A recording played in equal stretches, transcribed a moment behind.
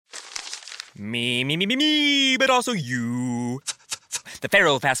Me, but also you. The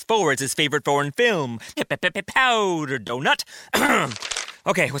Pharaoh fast forwards his favorite foreign film, Powder Donut.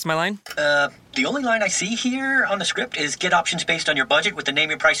 Okay, what's my line? The only line I see here on the script is get options based on your budget with the Name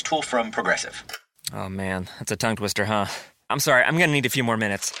Your Price tool from Progressive. Oh man, that's a tongue twister, huh? I'm sorry, I'm gonna need a few more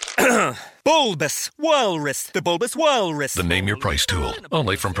minutes. Bulbous Walrus, the Bulbous Walrus. The Name Your Price tool,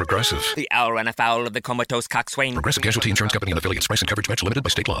 only from Progressive. The owl ran afoul of the comatose coxswain. Progressive Casualty Insurance Company and affiliates. Price and coverage match limited by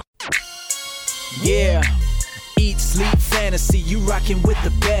state law. Yeah, eat, sleep, fantasy, you rockin' with the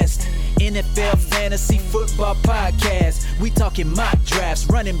best. NFL Fantasy Football Podcast. We talking mock drafts,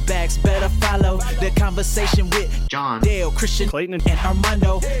 running backs, better follow the conversation with John, Dale, Christian, Clayton, and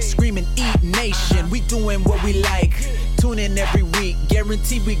Armando. Screaming Eat Nation, we doing what we like. Tune in every week,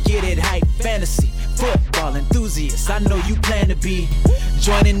 guarantee we get it hype. Fantasy football enthusiasts, I know you plan to be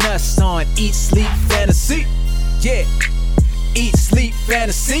joining us on Eat, Sleep, Fantasy. Yeah, Eat, Sleep,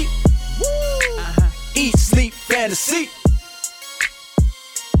 Fantasy. Eat, Sleep, Fantasy.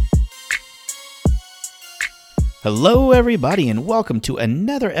 Hello, everybody, and welcome to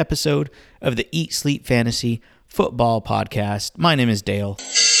another episode of the Eat, Sleep, Fantasy Football Podcast. My name is Dale.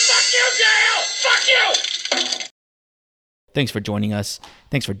 Fuck you, Dale! Fuck you! Thanks for joining us.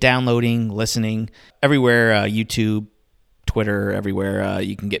 Thanks for downloading, listening, everywhere, YouTube, Twitter, everywhere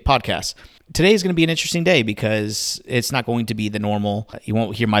you can get podcasts. Today is going to be an interesting day because it's not going to be the normal. You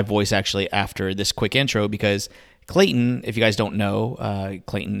won't hear my voice actually after this quick intro because Clayton, if you guys don't know,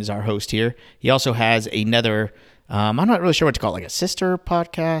 Clayton is our host here. He also has another, I'm not really sure what to call it, like a sister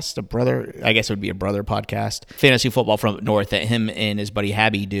podcast, a brother, I guess it would be a brother podcast, Fantasy Football from up north that him and his buddy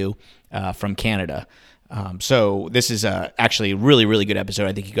Habby do from Canada. So this is actually a really, really good episode.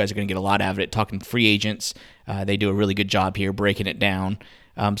 I think you guys are going to get a lot out of it, talking free agents. They do a really good job here breaking it down.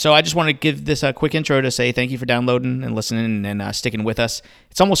 So I just want to give this a quick intro to say thank you for downloading and listening and sticking with us.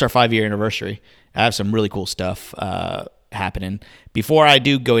 It's almost our 5-year anniversary. I have some really cool stuff happening. Before I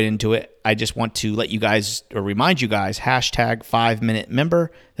do go into it, I just want to let you guys, or remind you guys, hashtag 5-minute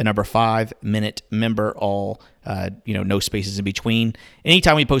member, the number 5-minute member, all, no spaces in between.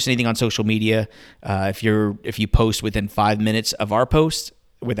 Anytime we post anything on social media, if you post within 5 minutes of our post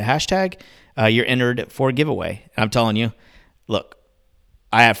with a hashtag, you're entered for a giveaway. And I'm telling you, look,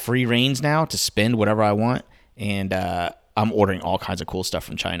 I have free reins now to spend whatever I want, and I'm ordering all kinds of cool stuff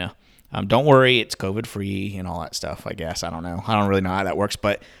from China. Don't worry, it's COVID-free and all that stuff, I guess. I don't know. I don't really know how that works,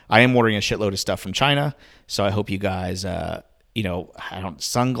 but I am ordering a shitload of stuff from China, so I hope you guys,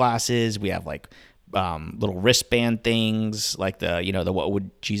 sunglasses. We have, like, little wristband things, like the What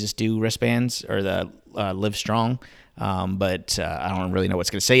Would Jesus Do wristbands, or the Live Strong. But I don't really know what's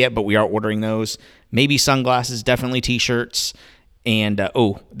going to say yet, but we are ordering those. Maybe sunglasses, definitely T-shirts. And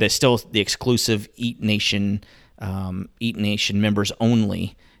the exclusive Eat Nation members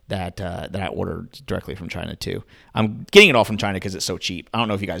only that I ordered directly from China too. I'm getting it all from China because it's so cheap. I don't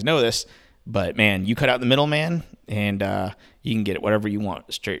know if you guys know this, but man, you cut out the middleman and you can get it whatever you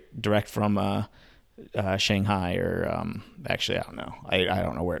want straight direct from Shanghai or actually I don't know. I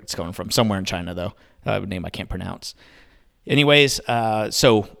don't know where it's coming from. Somewhere in China though. A name I can't pronounce. Anyways,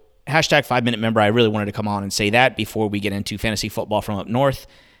 so. Hashtag 5-minute member. I really wanted to come on and say that before we get into fantasy football from up north.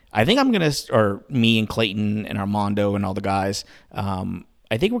 I think me and Clayton and Armando and all the guys, I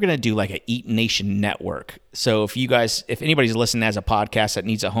think we're going to do like a Eat Nation network. So if anybody's listening as a podcast that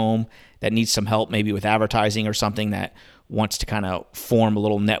needs a home, that needs some help maybe with advertising or something, that wants to kind of form a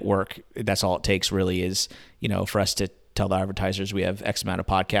little network, that's all it takes really is, for us to tell the advertisers we have X amount of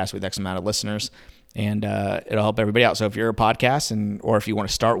podcasts with X amount of listeners. And it'll help everybody out. So if you're a podcast or if you want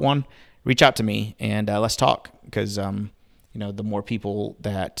to start one, reach out to me and let's talk. Because the more people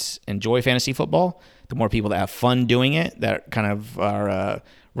that enjoy fantasy football, the more people that have fun doing it, that kind of are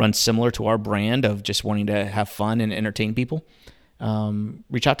run similar to our brand of just wanting to have fun and entertain people,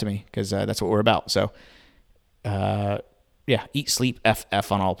 reach out to me because that's what we're about. So Eat Sleep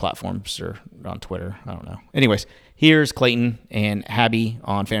FF on all platforms or on Twitter. I don't know. Anyways, here's Clayton and Habby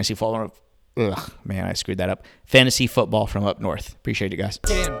on fantasy football. Ugh, man, I screwed that up. Fantasy football from up north. Appreciate you guys.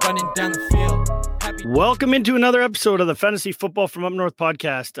 Welcome into another episode of the Fantasy Football from Up North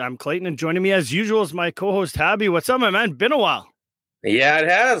podcast. I'm Clayton, and joining me as usual is my co-host Habby. What's up, my man? Been a while. Yeah, it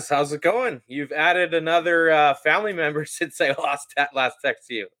has. How's it going? You've added another family member since I last text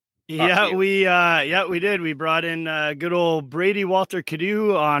to you. We did. We brought in good old Brady Walter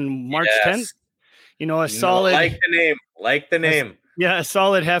Cadu on March 10th. A solid. Like the name. Yeah, a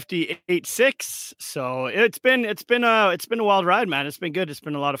solid hefty 8-6. So it's been a wild ride, man. It's been good. It's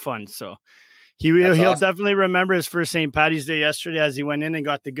been a lot of fun. So he'll awesome. Definitely remember his first St. Patty's Day yesterday as he went in and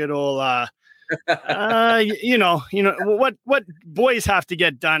got the good old what boys have to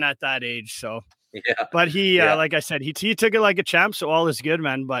get done at that age. So, Yeah. But he, like I said, he took it like a champ. So all is good,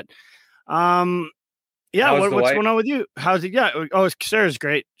 man. But, yeah. What's going on with you? How's it? Yeah. Oh, Sarah's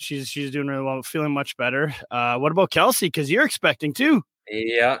great. She's doing really well, feeling much better. What about Kelsey? Because you're expecting too.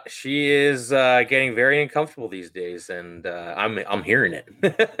 Yeah, she is getting very uncomfortable these days, and I'm hearing it.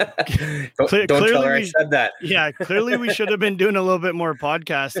 Don't tell her I said that. Yeah, clearly we should have been doing a little bit more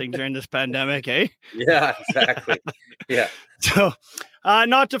podcasting during this pandemic, eh? Yeah, exactly. Yeah. So,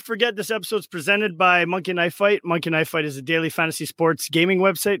 not to forget, this episode's presented by Monkey Knife Fight. Monkey Knife Fight is a daily fantasy sports gaming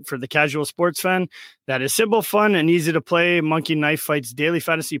website for the casual sports fan that is simple, fun, and easy to play. Monkey Knife Fight's daily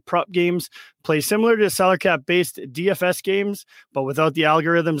fantasy prop games play similar to salary cap-based DFS games, but without the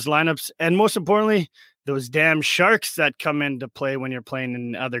algorithms, lineups, and most importantly, those damn sharks that come into play when you're playing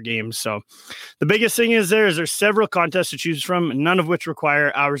in other games. So the biggest thing is there's several contests to choose from, none of which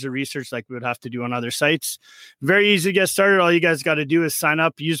require hours of research like we would have to do on other sites. Very easy to get started. All you guys got to do is sign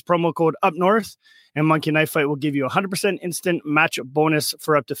up, use promo code UPNORTH, and Monkey Knife Fight will give you a 100% instant match bonus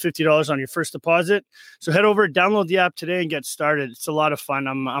for up to $50 on your first deposit. So head over, download the app today, and get started. It's a lot of fun.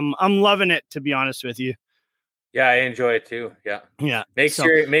 I'm loving it, to be honest with you. Yeah, I enjoy it too. Yeah.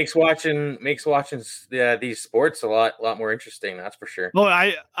 Makes watching these sports a lot more interesting. That's for sure.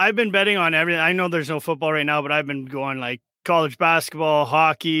 Well, I've been betting on everything. I know there's no football right now, but I've been going like college basketball,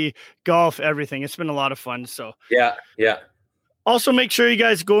 hockey, golf, everything. It's been a lot of fun. So yeah. Also, make sure you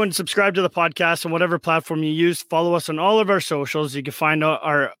guys go and subscribe to the podcast on whatever platform you use. Follow us on all of our socials. You can find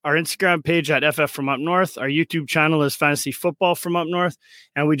our Instagram page at FF from Up North. Our YouTube channel is Fantasy Football from Up North,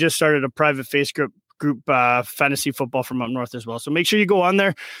 and we just started a private Facebook group Fantasy Football from Up North as well. So make sure you go on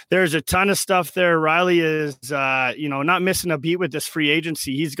there. There's a ton of stuff there. Riley is not missing a beat with this free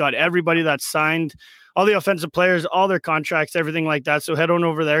agency. He's got everybody that's signed, all the offensive players, all their contracts, everything like that. So head on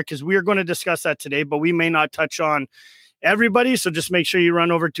over there because we are going to discuss that today, but we may not touch on everybody. So just make sure you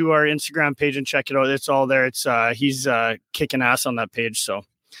run over to our Instagram page and check it out. It's all there. It's he's kicking ass on that page. So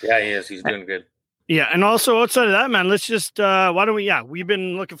yeah, he is. He's doing good. Yeah, and also outside of that, man, let's just we've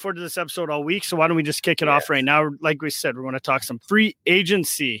been looking forward to this episode all week, so why don't we just kick it off right now? Like we said, we're going to talk some free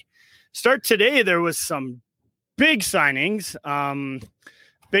agency. Start today, there was some big signings.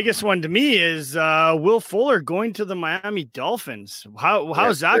 Biggest one to me is Will Fuller going to the Miami Dolphins.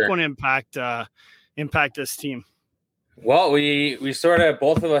 How's that going to impact this team? Well, we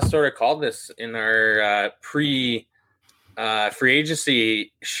both of us sort of called this in our free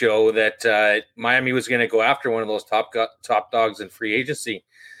agency show that Miami was going to go after one of those top dogs in free agency.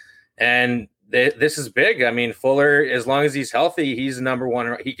 And this is big. I mean, Fuller, as long as he's healthy, he's number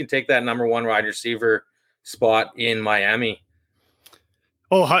one. He can take that number one wide receiver spot in Miami.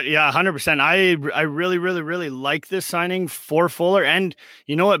 Oh, yeah, 100%. I really, really, really like this signing for Fuller. And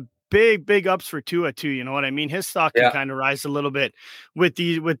you know what? Big ups for Tua too. You know what I mean? His stock can kind of rise a little bit with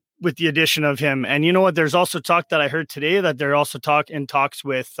the addition of him. And you know what? There's also talk that I heard today that they're also talks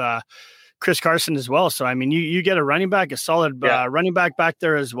with Chris Carson as well. So I mean, you get a solid running back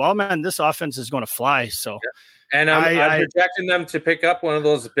there as well, man. This offense is going to fly. So, and I'm projecting them to pick up one of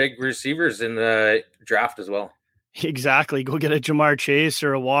those big receivers in the draft as well. Exactly. Go get a Jamar Chase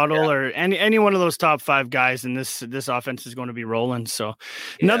or a Waddle or any one of those top 5 guys, and this offense is going to be rolling. So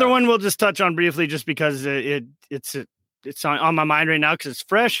another one we'll just touch on briefly just because it's on my mind right now because it's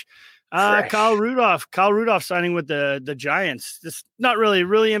fresh. Kyle Rudolph signing with the Giants. This not really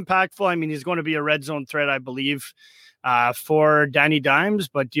impactful. I mean, he's going to be a red zone threat, I believe, for Danny Dimes.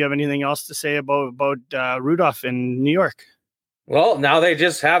 But do you have anything else to say about Rudolph in New York? Well, now they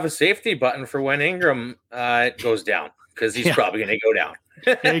just have a safety button for when Ingram goes down because he's probably going to go down.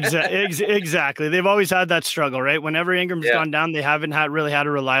 Exactly. They've always had that struggle, right? Whenever Ingram's gone down, they haven't really had a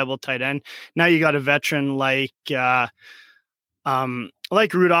reliable tight end. Now you got a veteran like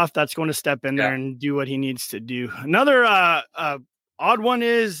Rudolph that's going to step in there and do what he needs to do. Another odd one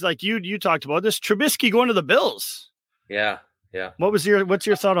is like you talked about this Trubisky going to the Bills. Yeah. What's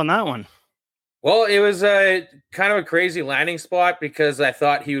your thought on that one? Well, it was a kind of a crazy landing spot because I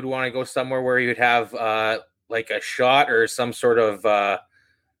thought he would want to go somewhere where he would have like a shot or some sort of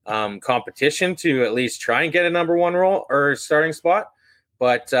competition to at least try and get a number one role or starting spot.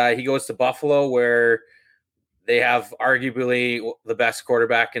 But he goes to Buffalo where they have arguably the best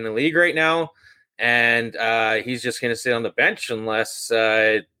quarterback in the league right now. And he's just going to sit on the bench unless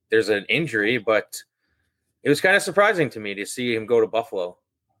there's an injury. But it was kind of surprising to me to see him go to Buffalo.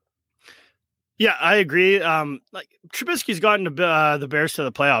 Yeah, I agree. Like Trubisky's gotten the Bears to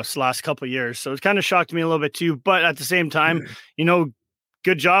the playoffs the last couple of years, so it kind of shocked me a little bit too. But at the same time,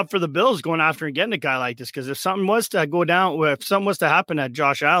 good job for the Bills going after and getting a guy like this. Because if something was to go down, if something was to happen at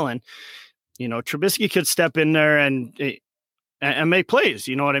Josh Allen, Trubisky could step in there and make plays.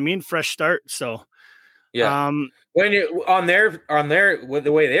 You know what I mean? Fresh start. So, yeah. When you on their with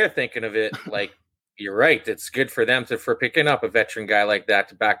the way they're thinking of it, like you're right, it's good for them for picking up a veteran guy like that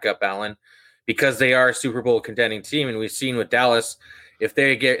to back up Allen, because they are a Super Bowl contending team, and we've seen with Dallas, if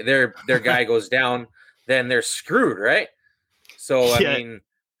they get their guy goes down, then they're screwed, right? So I mean,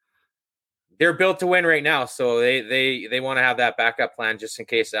 they're built to win right now, so they want to have that backup plan just in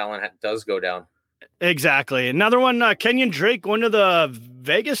case Allen does go down. Exactly. Another one, Kenyon Drake, one of the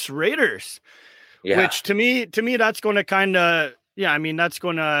Vegas Raiders. Yeah. Which to me, that's going to kind of, that's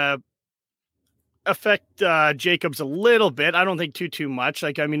going to affect Jacobs a little bit. I don't think too much.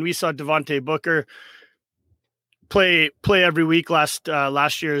 We saw Devontae Booker play every week last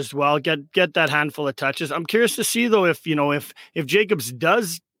year as well. Get that handful of touches. I'm curious to see though if Jacobs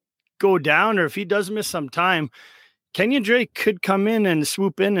does go down or if he does miss some time, Kenyon Drake could come in and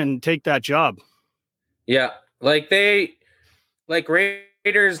swoop in and take that job. Yeah, Raiders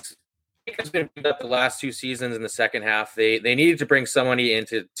has been beat up the last 2 seasons in the second half. They needed to bring somebody in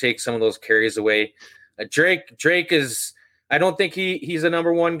to take some of those carries away. Drake is, I don't think he's a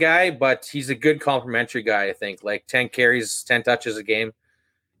number one guy, but he's a good complimentary guy. I think 10 carries, 10 touches a game.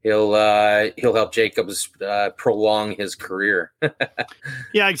 He'll help Jacobs prolong his career.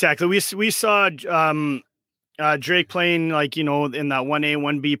 Yeah, exactly. We saw Drake playing in that 1A,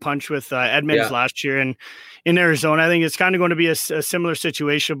 1B punch with Edmonds last year and in Arizona. I think it's kind of going to be a similar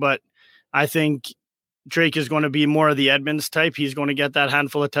situation, but I think Drake is going to be more of the Edmonds type. He's going to get that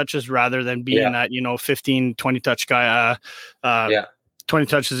handful of touches rather than being that, 15, 20 touch guy, 20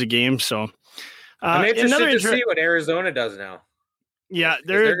 touches a game. So I'm interested to see what Arizona does now. Yeah,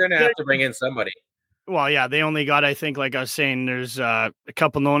 they're going to have to bring in somebody. Well, yeah, they only got, I think, like I was saying, there's a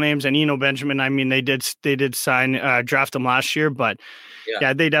couple no names and Eno Benjamin. I mean, they did sign, draft him last year, but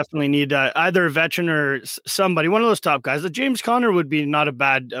they definitely need either a veteran or somebody, one of those top guys. The James Conner would be not a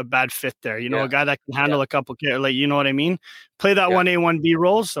bad fit there. A guy that can handle a couple, you know what I mean? Play that 1A, 1B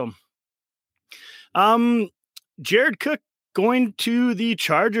role. So, Jared Cook going to the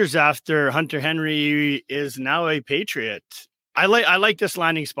Chargers after Hunter Henry is now a Patriot. I like this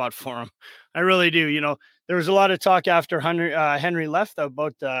landing spot for him. I really do. There was a lot of talk after Henry left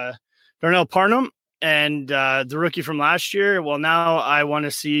about Darnell Parham and the rookie from last year. Well, now I want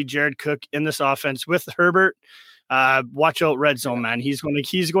to see Jared Cook in this offense with Herbert. Watch out, red zone, man. He's going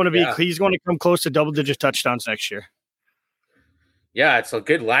to come close to double-digit touchdowns next year. Yeah, it's a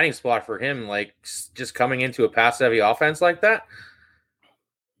good landing spot for him. Just coming into a pass-heavy offense like that.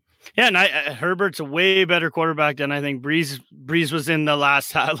 Yeah, and Herbert's a way better quarterback than I think Breeze was in the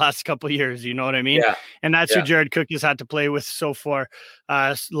last couple of years. You know what I mean? Yeah. And that's who Jared Cook has had to play with so far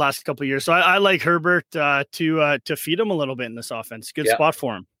last couple of years. So I like Herbert to feed him a little bit in this offense. Good spot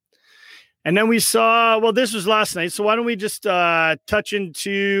for him. And then we saw, this was last night. So why don't we just let's go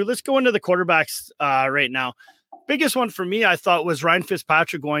into the quarterbacks right now. Biggest one for me, I thought, was Ryan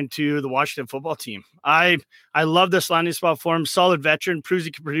Fitzpatrick going to the Washington football team. I love this landing spot for him. Solid veteran, proves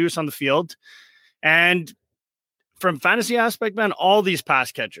he can produce on the field. And from fantasy aspect, man, all these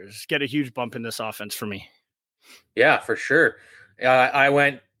pass catchers get a huge bump in this offense for me. Yeah, for sure. I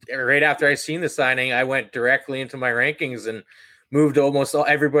went right after I seen the signing, I went directly into my rankings and moved almost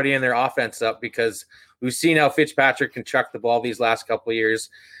everybody in their offense up because we've seen how Fitzpatrick can chuck the ball these last couple of years.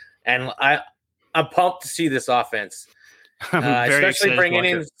 And I'm pumped to see this offense, especially bringing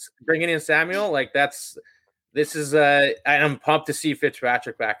in Samuel. And I'm pumped to see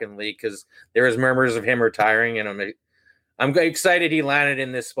Fitzpatrick back in the league because there was murmurs of him retiring, and I'm excited he landed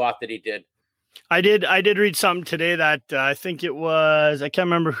in this spot that he did. I did read something today that I think it was, I can't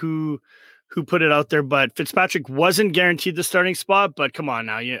remember who put it out there, but Fitzpatrick wasn't guaranteed the starting spot. But come on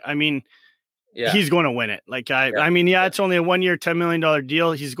now, he's going to win it. It's only a 1 year, $10 million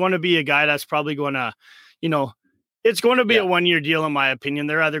deal. He's going to be a guy that's probably going to, it's going to be a 1 year deal, in my opinion.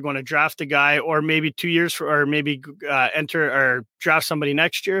 They're either going to draft a guy or maybe 2 years or maybe enter or draft somebody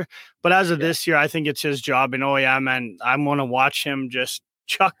next year. But as of this year, I think it's his job. And man, I'm going to watch him just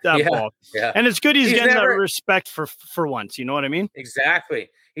chuck that ball. Yeah. And it's good he's getting that respect for once. You know what I mean? Exactly.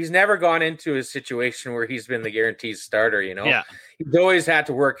 He's never gone into a situation where he's been the guaranteed starter, Yeah. He's always had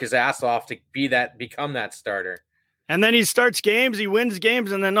to work his ass off to become that starter. And then he starts games, he wins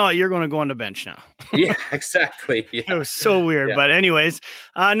games, and then, you're going to go on the bench now. Yeah, exactly. Yeah. It was so weird. Yeah. But anyways,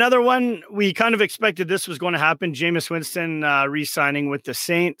 another one, we kind of expected this was going to happen. Jameis Winston re-signing with the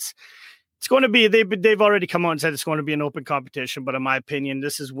Saints. It's going to be, they've already come out and said it's going to be an open competition, but in my opinion,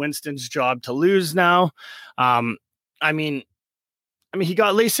 this is Winston's job to lose now. I mean, he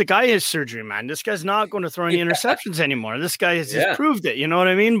got LASIK eye surgery, man. This guy's not going to throw any interceptions anymore. This guy has just proved it. You know what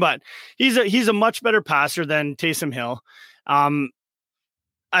I mean? But he's a much better passer than Taysom Hill. In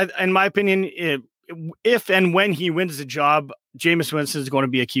my opinion, if and when he wins the job, Jameis Winston is going to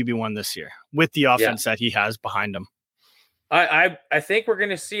be a QB1 this year with the offense that he has behind him. I think we're going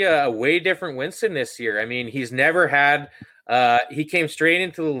to see a way different Winston this year. I mean, he's never had he came straight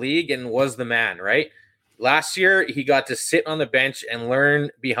into the league and was the man, right? Last year, he got to sit on the bench and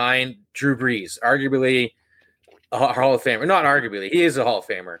learn behind Drew Brees, arguably a Hall of Famer. Not arguably, he is a Hall of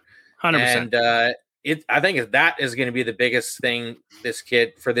Famer. 100%. And I think that is going to be the biggest thing this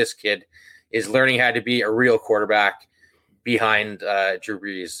kid is learning how to be a real quarterback behind Drew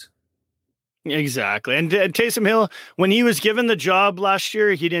Brees. Exactly. And Taysom Hill, when he was given the job last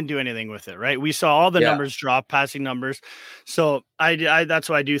year, he didn't do anything with it, right? We saw all the numbers drop, passing numbers. So I that's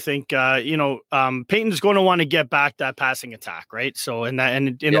why I do think, Peyton's going to want to get back that passing attack, right? So in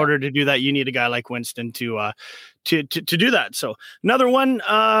order to do that, you need a guy like Winston to do that. So another one,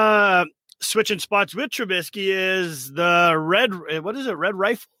 switching spots with Trubisky is the Red Rifle?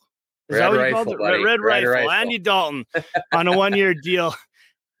 Is that what you called it? Red Rifle. Andy Dalton on a 1-year deal.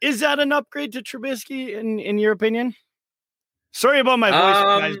 Is that an upgrade to Trubisky in your opinion? Sorry about my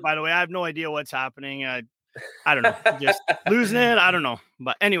voice, guys, by the way. I have no idea what's happening. I don't know. Just losing it. I don't know.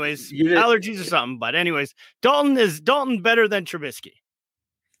 But anyways, allergies or something. But anyways, Dalton better than Trubisky?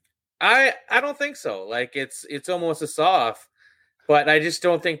 I don't think so. Like it's almost a saw-off, but I just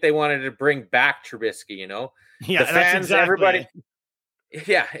don't think they wanted to bring back Trubisky, you know? Yeah, the fans, everybody.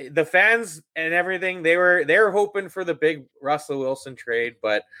 Yeah, the fans and everything, they were hoping for the big Russell Wilson trade,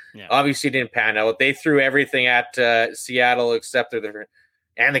 but obviously didn't pan out. They threw everything at Seattle except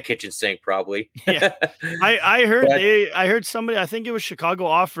and the kitchen sink probably. Yeah, I heard somebody, I think it was Chicago,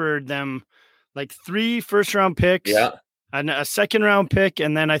 offered them like 3 first-round picks, and a second-round pick,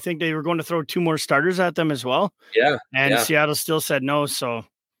 and then I think they were going to throw 2 more starters at them as well. Yeah, and Seattle still said no. So.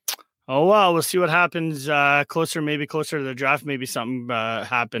 Oh, well, we'll see what happens closer to the draft. Maybe something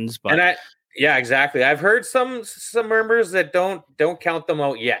happens. But exactly. I've heard some rumors that don't count them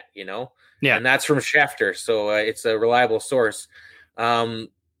out yet, you know? Yeah. And that's from Schefter. So it's a reliable source.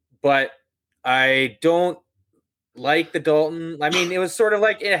 But I don't like the Dalton. I mean, it was sort of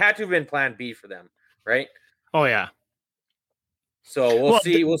like it had to have been plan B for them, right? Oh, yeah. So we'll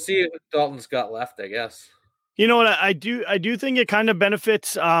see. We'll see what Dalton's got left, I guess. You know what? I do think it kind of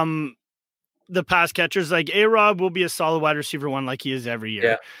benefits the pass catchers. Like A-Rob will be a solid wide receiver 1 like he is every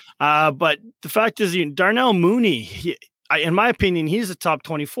year. Yeah. But the fact is, Darnell Mooney, in my opinion, he's a top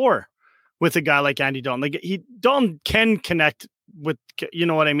 24 with a guy like Andy Dalton. Like Dalton can connect with, you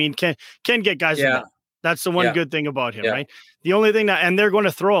know what I mean? Can get guys. Yeah. That's the one good thing about him, right? The only thing and they're going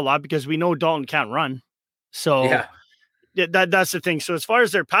to throw a lot because we know Dalton can't run. So that's the thing. So as far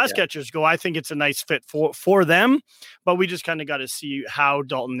as their pass catchers go, I think it's a nice fit for them, but we just kind of got to see how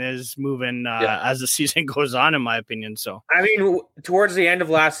Dalton is moving as the season goes on, in my opinion. So, I mean, towards the end of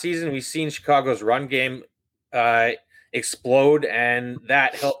last season, we've seen Chicago's run game explode, and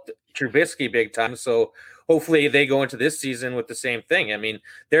that helped Trubisky big time. So hopefully they go into this season with the same thing. I mean,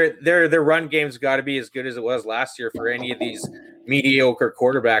 their run game's got to be as good as it was last year for any of these mediocre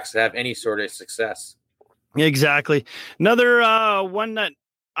quarterbacks to have any sort of success. Exactly. Another one that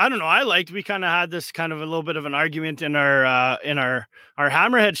I don't know, I liked. We kind of had this kind of a little bit of an argument in our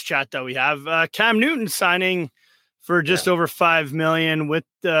Hammerheads chat that we have. Cam Newton signing for just over $5 million with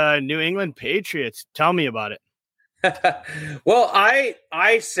the New England Patriots. Tell me about it. Well,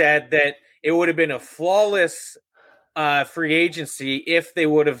 I said that it would have been a flawless free agency if they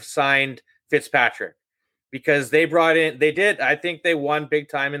would have signed Fitzpatrick, because I think they won big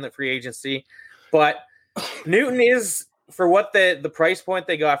time in the free agency, but Newton is, for what the price point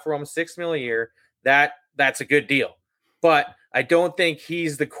they got for him, $6 million a year, that's a good deal. But I don't think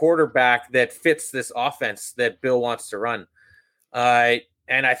he's the quarterback that fits this offense that Bill wants to run. And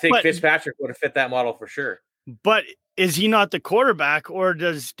I think Fitzpatrick would have fit that model for sure. But is he not the quarterback, or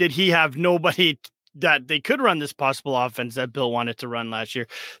did he have nobody that they could run this possible offense that Bill wanted to run last year?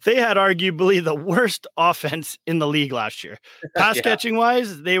 They had arguably the worst offense in the league last year. Pass catching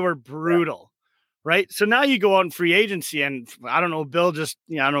wise, they were brutal. Right. So now you go out in free agency and I don't know, Bill just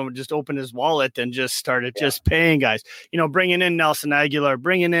opened his wallet and just started just paying guys, bringing in Nelson Aguilar,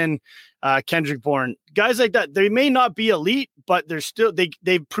 bringing in Kendrick Bourne, guys like that. They may not be elite, but they're still,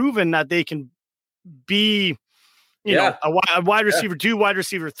 they've proven that they can be, a wide receiver, 2 wide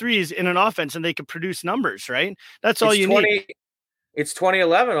receiver 3s in an offense, and they can produce numbers, right? That's all you need. It's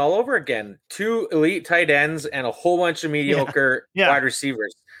 2011 all over again. 2 elite tight ends and a whole bunch of mediocre wide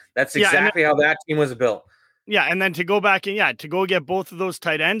receivers. That's exactly how that team was built. Yeah, and then to go back and to go get both of those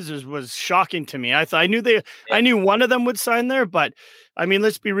tight ends was shocking to me. I knew one of them would sign there, but I mean,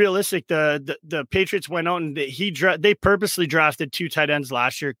 let's be realistic. The Patriots went out and they purposely drafted 2 tight ends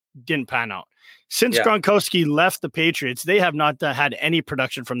last year, didn't pan out. Since Gronkowski left the Patriots, they have not had any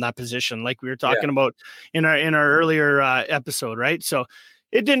production from that position, like we were talking about in our earlier episode, right? So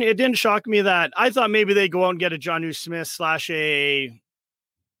it didn't shock me that I thought maybe they go out and get a Jonnu Smith /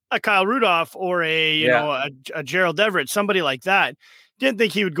 a Kyle Rudolph or a Gerald Everett, somebody like that. Didn't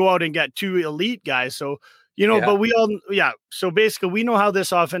think he would go out and get 2 elite guys. So, but we all, So basically we know how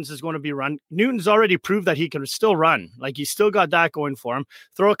this offense is going to be run. Newton's already proved that he can still run. Like he's still got that going for him.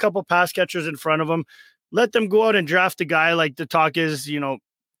 Throw a couple pass catchers in front of him. Let them go out and draft a guy like the talk is,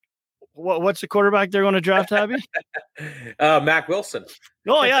 what's the quarterback they're going to draft, Abby? Mac Wilson.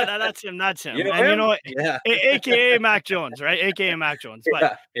 Oh yeah, that's him. That's him. AKA Mac Jones, right? AKA Mac Jones.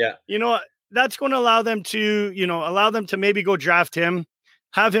 But that's going to allow them to maybe go draft him,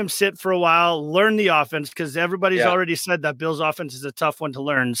 have him sit for a while, learn the offense, because everybody's already said that Bill's offense is a tough one to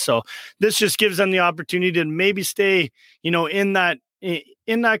learn. So this just gives them the opportunity to maybe stay, in that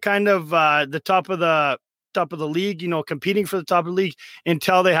kind of the top of the league, competing for the top of the league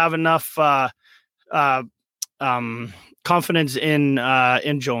until they have enough confidence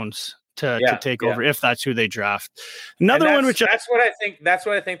in Jones to take over, if that's who they draft. Another one, which that's what I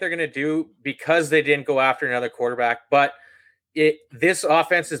think they're going to do, because they didn't go after another quarterback. But this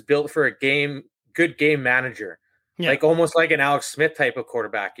offense is built for a good game manager, like almost like an Alex Smith type of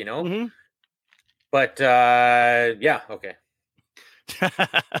quarterback, Mm-hmm. But okay.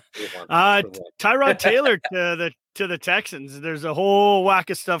 Tyrod Taylor to the Texans. There's a whole whack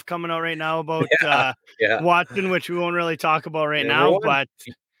of stuff coming out right now about Watson, which we won't really talk about right now, but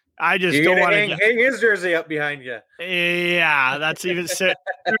I just don't want to hang his jersey up behind you. Yeah, that's even Sarah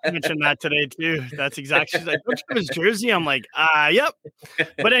mentioned that today too. That's exactly. She's like, don't you have his jersey? I'm like, yep.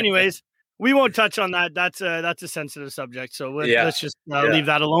 But anyways, we won't touch on that. That's a sensitive subject, so let's just leave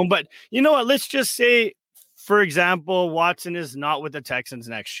that alone. But you know what? Let's just say, for example, Watson is not with the Texans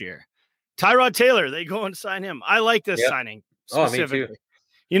next year. Tyrod Taylor, they go and sign him. I like this signing specifically. Me too.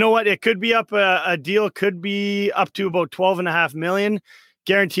 You know what? It could be up a deal could be up to about $12.5 million.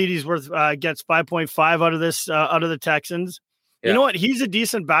 Guaranteed he's worth gets 5.5 out of this out of the Texans. You know what? He's a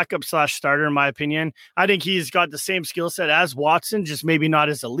decent backup / starter in my opinion. I think he's got the same skill set as Watson, just maybe not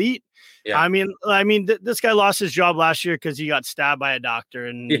as elite. Yeah. I mean, this guy lost his job last year because he got stabbed by a doctor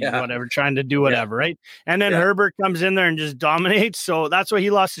and whatever, trying to do whatever, right? And then Herbert comes in there and just dominates. So that's why he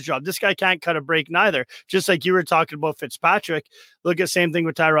lost his job. This guy can't cut a break neither. Just like you were talking about Fitzpatrick. Look at the same thing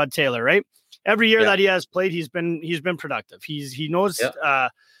with Tyrod Taylor, right? Every year that he has played, he's been productive. He knows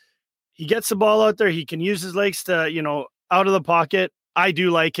he gets the ball out there. He can use his legs to, out of the pocket. I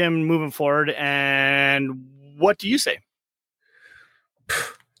do like him moving forward. And what do you say?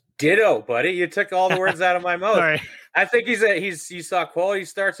 Ditto, buddy. You took all the words out of my mouth. Right. I think you saw quality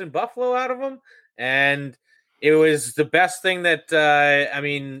starts in Buffalo out of him, and it was the best thing that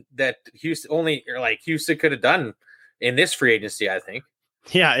that Houston could have done in this free agency, I think.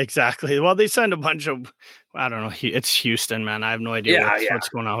 Yeah, exactly. Well, they signed a bunch of, I don't know. It's Houston, man. I have no idea what's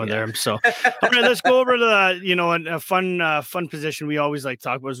going on with them. So, all right, let's go over to a fun position we always like to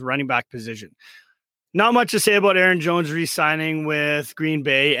talk about is running back position. Not much to say about Aaron Jones re-signing with Green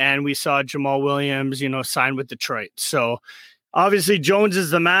Bay, and we saw Jamal Williams, sign with Detroit. So, obviously, Jones is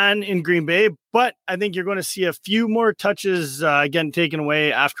the man in Green Bay, but I think you're going to see a few more touches getting taken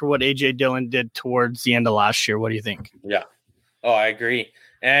away after what A.J. Dillon did towards the end of last year. What do you think? Yeah. Oh, I agree.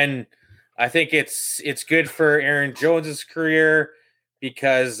 And I think it's good for Aaron Jones's career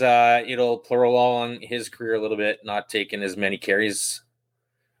because it'll prolong his career a little bit, not taking as many carries.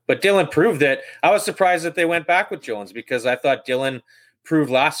 But Dillon proved that. I was surprised that they went back with Jones because I thought Dillon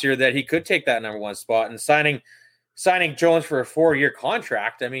proved last year that he could take that number 1 spot. And signing Jones for a 4-year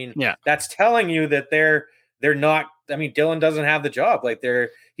contract, that's telling you that they're not. Dillon doesn't have the job.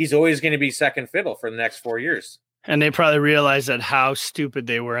 He's always going to be second fiddle for the next 4 years. And they probably realized that how stupid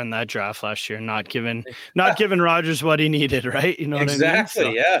they were in that draft last year, not giving Rodgers what he needed, right? You know what I mean?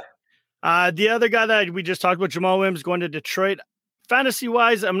 Exactly, yeah. The other guy that we just talked about, Jamal Williams, going to Detroit.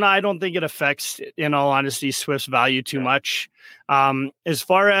 Fantasy-wise, I don't think it affects, in all honesty, Swift's value too much. As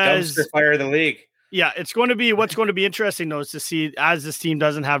far as dumpster fire the league. Yeah, what's going to be interesting, though, is to see, as this team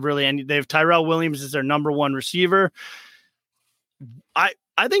doesn't have really any, they have Tyrell Williams as their number 1 receiver.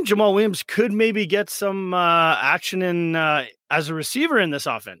 I think Jamal Williams could maybe get some action in as a receiver in this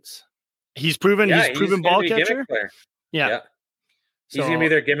offense. He's proven ball catcher. Yeah. He's going to be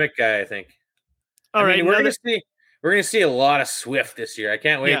their gimmick guy, I think. All right, we're going to see a lot of Swift this year. I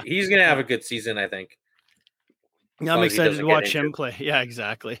can't wait. Yeah. He's going to have a good season, I think. I'm excited to watch him play. Yeah,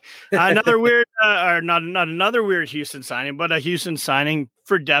 exactly. Another weird, or not another weird Houston signing, but a Houston signing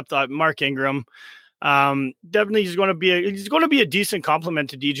for depth. Mark Ingram. Definitely he's going to be a decent compliment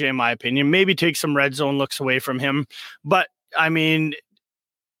to DJ, in my opinion. Maybe take some red zone looks away from him, but I mean,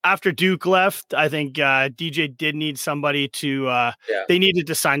 after Duke left, I think DJ did need somebody to. They needed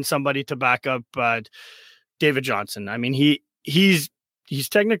to sign somebody to back up David Johnson. I mean, he's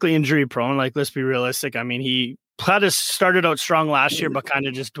technically injury prone. Like, let's be realistic. I mean, he had started out strong last year, but kind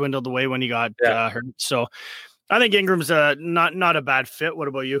of just dwindled away when he got hurt. So, I think Ingram's not a bad fit. What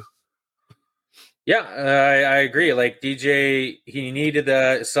about you? Yeah, I agree. Like DJ, he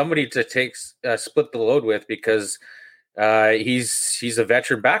needed somebody to split the load with, because he's a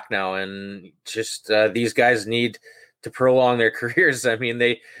veteran back now, and just these guys need to prolong their careers. I mean,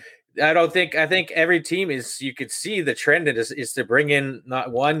 I think every team you could see the trend is to bring in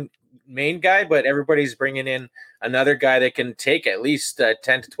not one main guy, but everybody's bringing in another guy that can take at least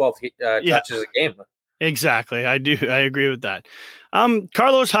 10 to 12 touches a game. Exactly. I agree with that.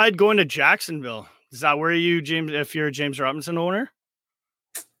 Carlos Hyde going to Jacksonville. Is that where you, James, if you're a James Robinson owner?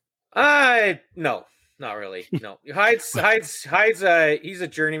 No, not really. No. Hyde's he's a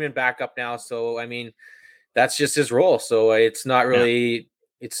journeyman backup now. So, I mean, that's just his role. So it's not really,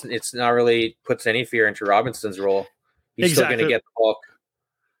 it's not really puts any fear into Robinson's role. He's still going to get the bulk.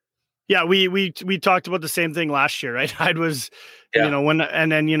 Yeah, we talked about the same thing last year, right? Hyde was,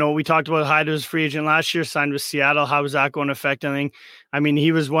 we talked about Hyde was free agent last year, signed with Seattle. How was that going to affect anything? I mean,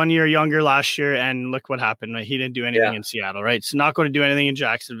 he was 1 year younger last year, and look what happened. Right? He didn't do anything in Seattle, right? So not going to do anything in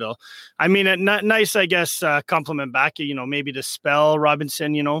Jacksonville. I mean, nice, I guess, compliment back, maybe to spell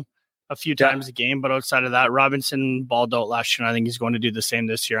Robinson, a few times a game, but outside of that, Robinson balled out last year, and I think he's going to do the same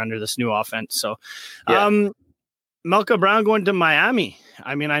this year under this new offense. So, Malcolm Brown going to Miami.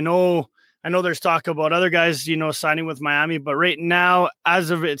 I mean, I know there's talk about other guys, signing with Miami, but right now, as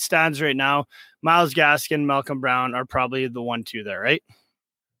of it stands right now, Myles Gaskin, Malcolm Brown are probably the 1-2 there, right?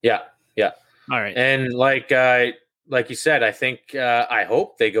 Yeah. Yeah. All right. And like you said, I think, I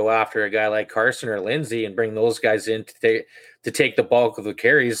hope they go after a guy like Carson or Lindsey and bring those guys in to take the bulk of the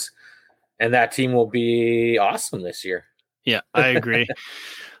carries, and that team will be awesome this year. Yeah, I agree.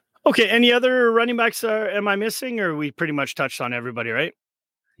 Okay. Any other running backs am I missing, or we pretty much touched on everybody, right?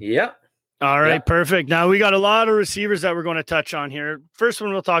 Yeah. All right. Perfect. Now we got a lot of receivers that we're going to touch on here. First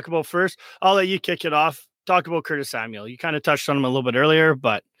one we'll talk about first. I'll let you kick it off. Talk about Curtis Samuel. You kind of touched on him a little bit earlier,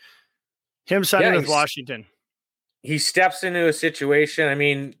 but him signing with Washington. He steps into a situation. I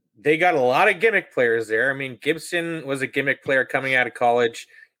mean, they got a lot of gimmick players there. I mean, Gibson was a gimmick player coming out of college.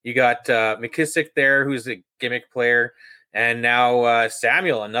 You got McKissick there, who's a gimmick player. And now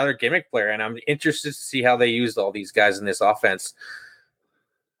Samuel, another gimmick player. And I'm interested to see how they used all these guys in this offense.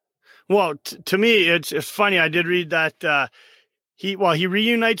 Well, to me, it's funny. I did read that he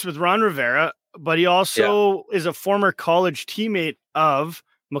reunites with Ron Rivera, but he also is a former college teammate of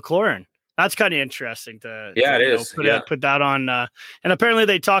McLaurin. That's kind of interesting put that on. And apparently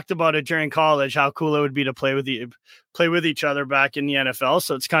they talked about it during college, how cool it would be to play with each other back in the NFL.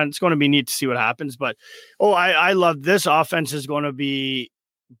 So it's going to be neat to see what happens. But I love this offense is going to be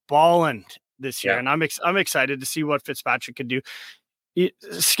balling this year, and I'm excited to see what Fitzpatrick could do.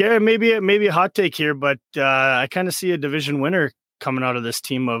 Scary, maybe a hot take here, but I kind of see a division winner coming out of this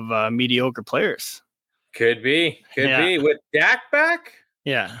team of mediocre players. Could be with Dak back.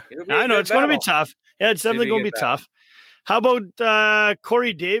 Yeah, I know it's going to be tough. Yeah, it's definitely going to be tough. How about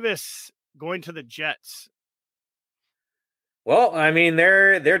Corey Davis going to the Jets? Well, I mean,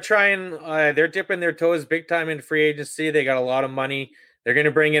 they're trying, they're dipping their toes big time in free agency. They got a lot of money. They're going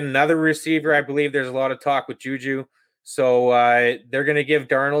to bring in another receiver. I believe there's a lot of talk with Juju. So they're going to give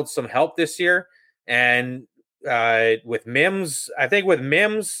Darnold some help this year. And with Mims, I think with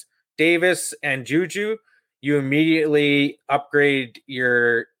Mims, Davis, and Juju, you immediately upgrade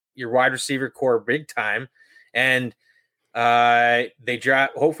your wide receiver core big time. And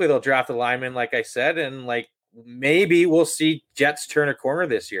hopefully they'll draft a lineman, like I said, and maybe we'll see Jets turn a corner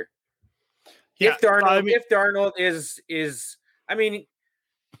this year. Yeah, if Darnold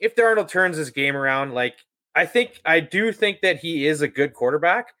if Darnold turns his game around, I do think that he is a good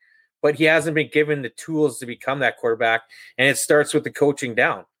quarterback, but he hasn't been given the tools to become that quarterback, and it starts with the coaching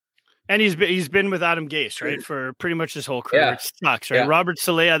down. And he's been with Adam Gase, right, for pretty much his whole career. Yeah. It sucks, right? Yeah. Robert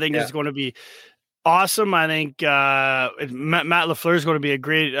Saleh, I think, is going to be awesome. I think Matt LaFleur is going to be a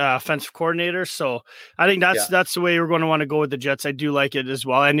great offensive coordinator. So I think that's the way we're going to want to go with the Jets. I do like it as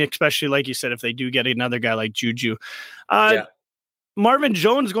well, and especially like you said, if they do get another guy like Juju. Marvin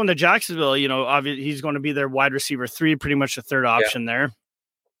Jones going to Jacksonville, obviously he's going to be their wide receiver 3, pretty much the third option there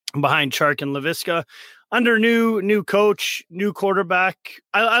behind Chark and Laviska. under new coach, new quarterback.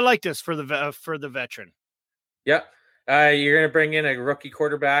 I like this for the veteran. Yeah. You're going to bring in a rookie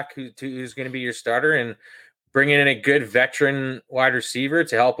quarterback who's going to be your starter, and bringing in a good veteran wide receiver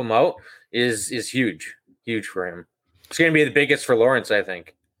to help him out is huge for him. It's going to be the biggest for Lawrence, I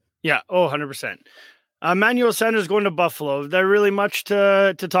think. Yeah. 100%. Emmanuel Sanders going to Buffalo. Is there really much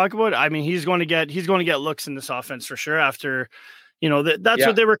to talk about? I mean, he's going to get looks in this offense for sure. After, that's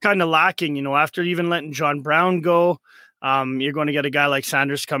what they were kind of lacking. After even letting John Brown go, you're going to get a guy like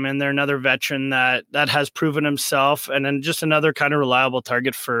Sanders come in there, another veteran that has proven himself, and then just another kind of reliable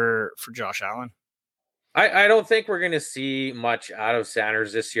target for Josh Allen. I don't think we're going to see much out of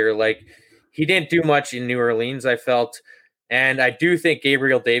Sanders this year. Like, he didn't do much in New Orleans, I felt. And I do think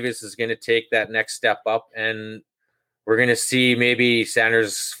Gabriel Davis is going to take that next step up, and we're going to see maybe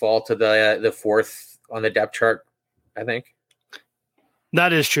Sanders fall to the fourth on the depth chart, I think.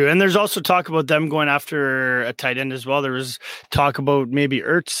 That is true. And there's also talk about them going after a tight end as well. There was talk about maybe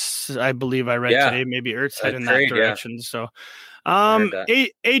Ertz, I believe I read today, maybe Ertz head in that direction. Yeah. So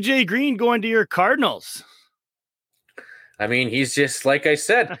AJ Green going to your Cardinals. I mean, he's just, like I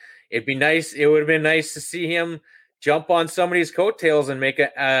said, it would have been nice to see him jump on somebody's coattails and make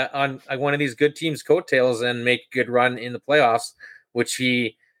on one of these good teams' coattails and make a good run in the playoffs, which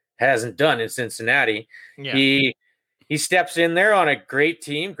he hasn't done in Cincinnati. Yeah. He steps in there on a great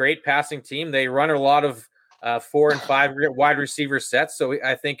team, great passing team. They run a lot of 4 and 5 wide receiver sets, so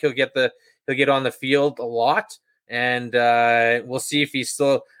I think he'll get on the field a lot, and we'll see if he's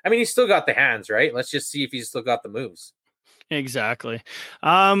still got the hands, right? Let's just see if he's still got the moves. Exactly.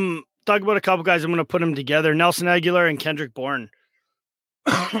 Talk about a couple guys. I'm going to put them together. Nelson Aguilar and Kendrick Bourne.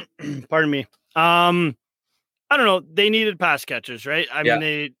 Pardon me. I don't know. They needed pass catchers, right? I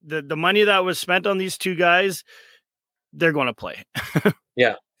mean, the money that was spent on these two guys, they're going to play.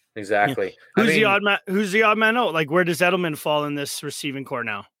 Yeah, exactly. Who's the odd man out? Like, where does Edelman fall in this receiving core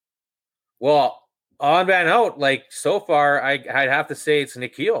now? Well, odd man out, like, so far, I'd have to say it's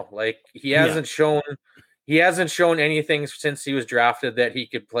N'Keal. Like, he hasn't shown anything since he was drafted that he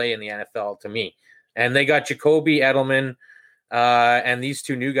could play in the NFL to me. And they got Jacoby Edelman and these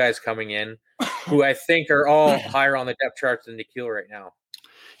two new guys coming in, who I think are all higher on the depth charts than N'Keal right now.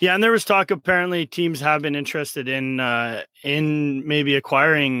 Yeah, and there was talk, apparently teams have been interested in maybe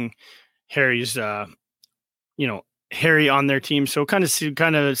acquiring Harry's Harry on their team. So kind of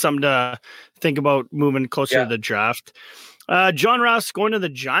something to think about moving closer to the draft. John Ross going to the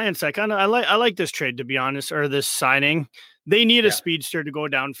Giants. I like this trade, to be honest, or this signing. They need a speedster to go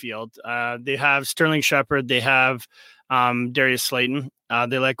downfield. They have Sterling Shepard. They have Darius Slayton.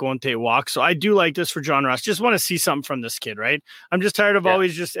 They let go and take walks. So I do like this for John Ross. Just want to see something from this kid, right? I'm just tired of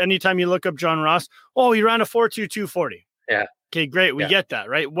always just anytime you look up John Ross, he ran a 4.2 240. Yeah. Okay, great. We get that,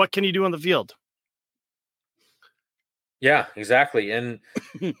 right? What can he do on the field? Yeah, exactly. And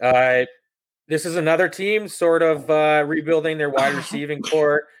this is another team sort of rebuilding their wide receiving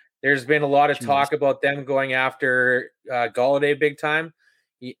core. There's been a lot of talk about them going after Golladay big time.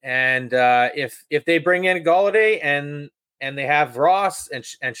 And if they bring in Golladay and they have Ross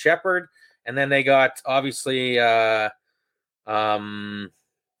and Shepard, and then they got obviously what's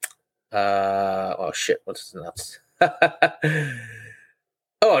his nuts?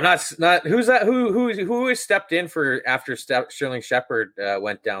 Not who's that? Who has stepped in for after Sterling Shepard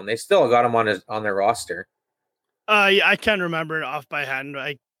went down? They still got him on their roster. I can't remember it off by hand.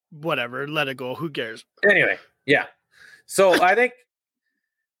 Whatever, let it go. Who cares? Anyway, yeah. So I think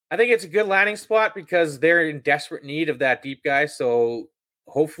it's a good landing spot because they're in desperate need of that deep guy. So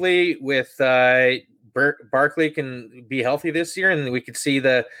hopefully with Barkley can be healthy this year, and we could see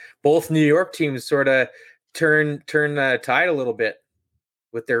both New York teams sort of turn the tide a little bit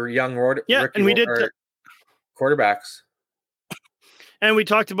with their young quarterbacks. And we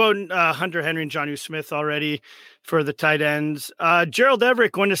talked about Hunter Henry and Jonnu Smith already for the tight ends. Gerald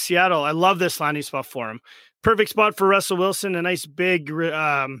Everett going to Seattle. I love this landing spot for him. Perfect spot for Russell Wilson, a nice big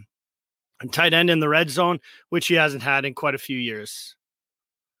tight end in the red zone, which he hasn't had in quite a few years.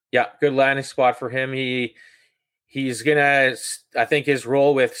 Yeah, good landing spot for him. He's gonna. I think his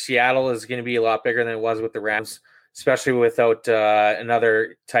role with Seattle is going to be a lot bigger than it was with the Rams, especially without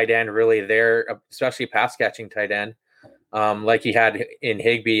another tight end really there, especially pass catching tight end, like he had in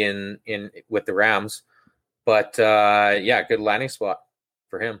Higbee in with the Rams. But good landing spot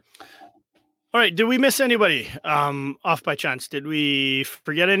for him. All right. Did we miss anybody off by chance? Did we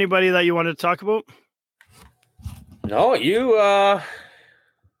forget anybody that you wanted to talk about? No, you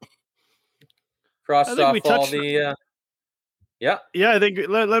crossed off all the. Yeah. I think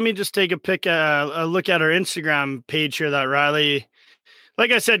let me just take a look at our Instagram page here that Riley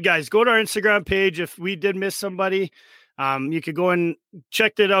like I said, guys, go to our Instagram page. If we did miss somebody, you could go and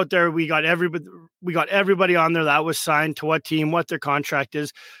check it out there. We got everybody on there that was signed, to what team, what their contract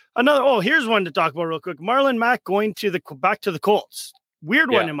is. Here's one to talk about real quick. Marlon Mack going back to the Colts.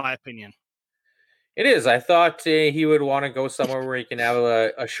 Weird one, in my opinion. It is. I thought he would want to go somewhere where he can have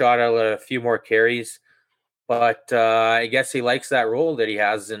a shot at a few more carries, but I guess he likes that role that he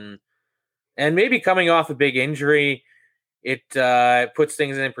has, and maybe coming off a big injury, it puts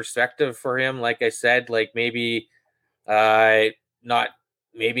things in perspective for him. Like I said, like maybe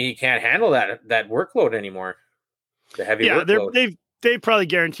he can't handle that workload anymore. The heavy workload. They probably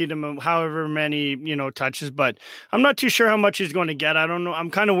guaranteed him however many, touches, but I'm not too sure how much he's going to get. I don't know.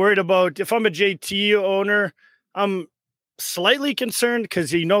 I'm kind of worried about, if I'm a JT owner, I'm slightly concerned because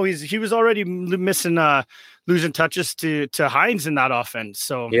he was already missing losing touches to Hines in that offense.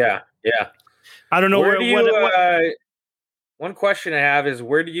 So yeah. I don't know one question I have is,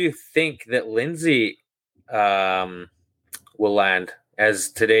 where do you think that Lindsay will land?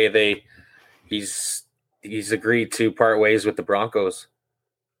 As today he's agreed to part ways with the Broncos.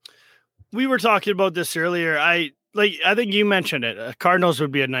 We were talking about this earlier. I think you mentioned it. Cardinals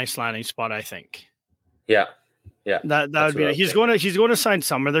would be a nice landing spot, I think. Yeah. That would be. He's going to sign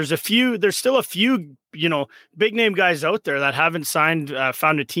somewhere. There's still a few, big name guys out there that haven't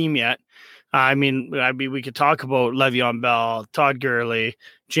found a team yet. I mean, we could talk about Le'Veon Bell, Todd Gurley,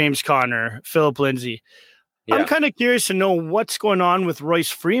 James Conner, Philip Lindsay. Yeah. I'm kind of curious to know what's going on with Royce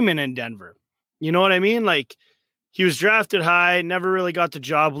Freeman in Denver. You know what I mean? Like, he was drafted high, never really got the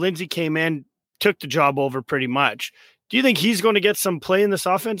job. Lindsay came in, took the job over pretty much. Do you think he's going to get some play in this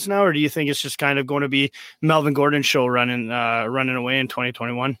offense now, or do you think it's just kind of going to be Melvin Gordon's show running away in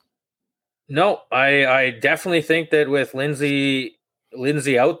 2021? No, I definitely think that with Lindsay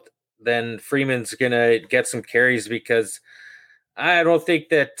out, then Freeman's going to get some carries, because I don't think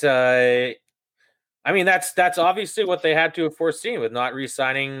that that's obviously what they had to have foreseen with not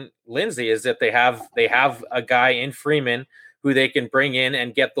re-signing Lindsay, is that they have a guy in Freeman who they can bring in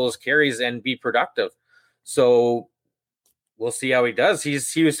and get those carries and be productive. So we'll see how he does.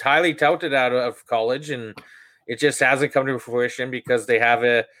 He was highly touted out of college, and it just hasn't come to fruition because they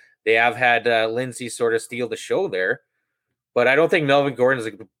have had Lindsay sort of steal the show there. But I don't think Melvin Gordon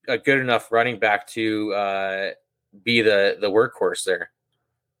is a good enough running back to be the workhorse there.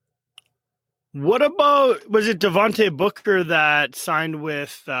 What about, was it Devontae Booker that signed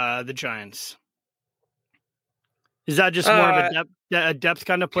with the Giants? Is that just more of a depth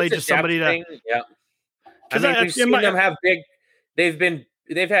kind of play? Just somebody thing. Yeah. I mean, we've seen them have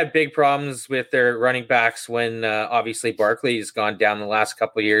they've had big problems with their running backs when obviously Barkley's gone down the last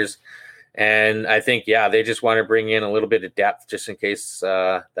couple of years. And I think, they just want to bring in a little bit of depth just in case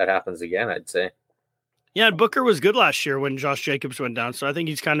that happens again, I'd say. Yeah, Booker was good last year when Josh Jacobs went down. So I think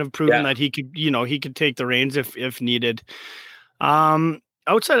he's kind of proven that he could take the reins if needed.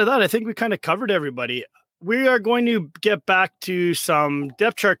 Outside of that, I think we kind of covered everybody. We are going to get back to some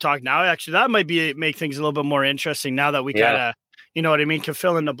depth chart talk now. Actually, that might make things a little bit more interesting now that we kind of, you know what I mean, can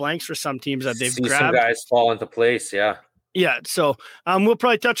fill in the blanks for some teams that they've grabbed. Some guys fall into place, yeah. Yeah, so we'll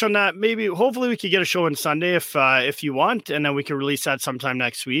probably touch on that. Hopefully we could get a show on Sunday if you want, and then we can release that sometime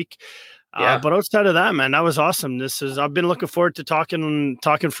next week. But outside of that, man, that was awesome. I've been looking forward to talking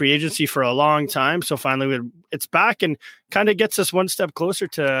free agency for a long time. So finally it's back and kind of gets us one step closer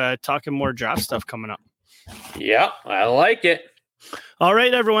to talking more draft stuff coming up. Yeah, I like it. All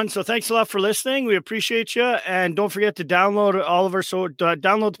right, everyone. So thanks a lot for listening. We appreciate you. And don't forget to download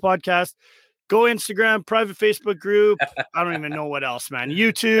download the podcast. Go Instagram, private Facebook group. I don't even know what else, man.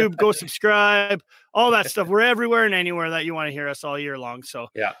 YouTube, go subscribe, all that stuff. We're everywhere and anywhere that you want to hear us all year long. So,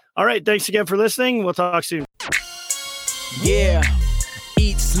 all right. Thanks again for listening. We'll talk soon. Yeah.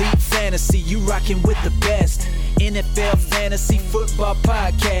 Eat, sleep, fantasy. You rocking with the best. NFL Fantasy Football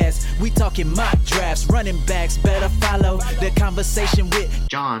Podcast. We talking mock drafts, running backs. Better follow the conversation with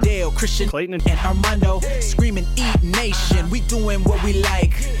John, Dale, Christian, Clayton, and Armando. Screaming Eat Nation. We doing what we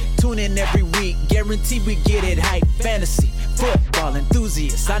like. Tune in every week. Guaranteed we get it hype. Fantasy football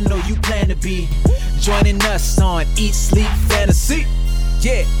enthusiasts. I know you plan to be joining us on Eat, Sleep, Fantasy.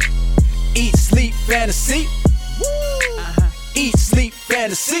 Yeah. Eat, Sleep, Fantasy. Eat, Sleep,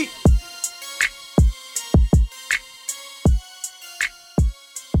 Fantasy.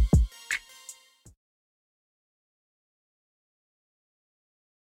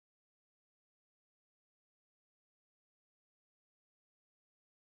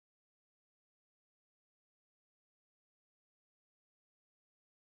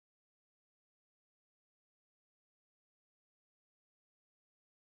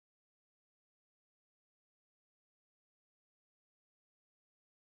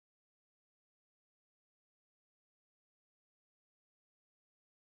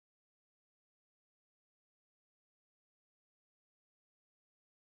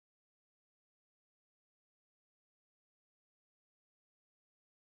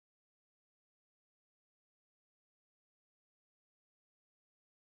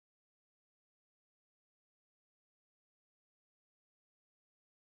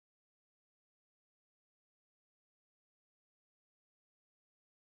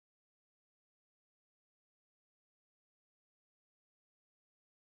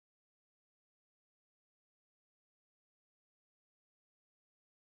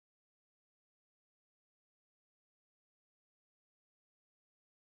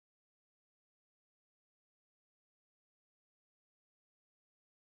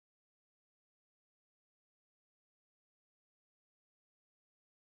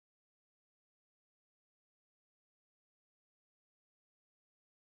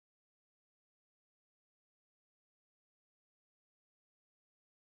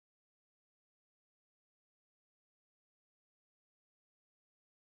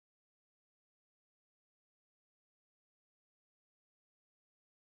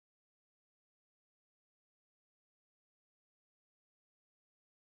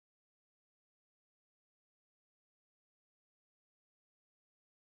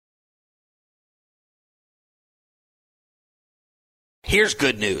 Here's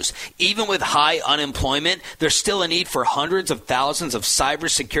good news. Even with high unemployment, there's still a need for hundreds of thousands of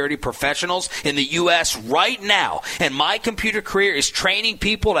cybersecurity professionals in the U.S. right now. And My Computer Career is training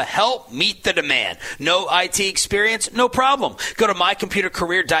people to help meet the demand. No IT experience? No problem. Go to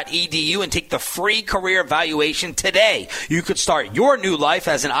mycomputercareer.edu and take the free career evaluation today. You could start your new life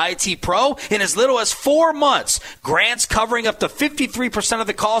as an IT pro in as little as 4 months. Grants covering up to 53% of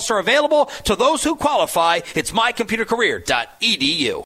the costs are available to those who qualify. It's mycomputercareer.edu.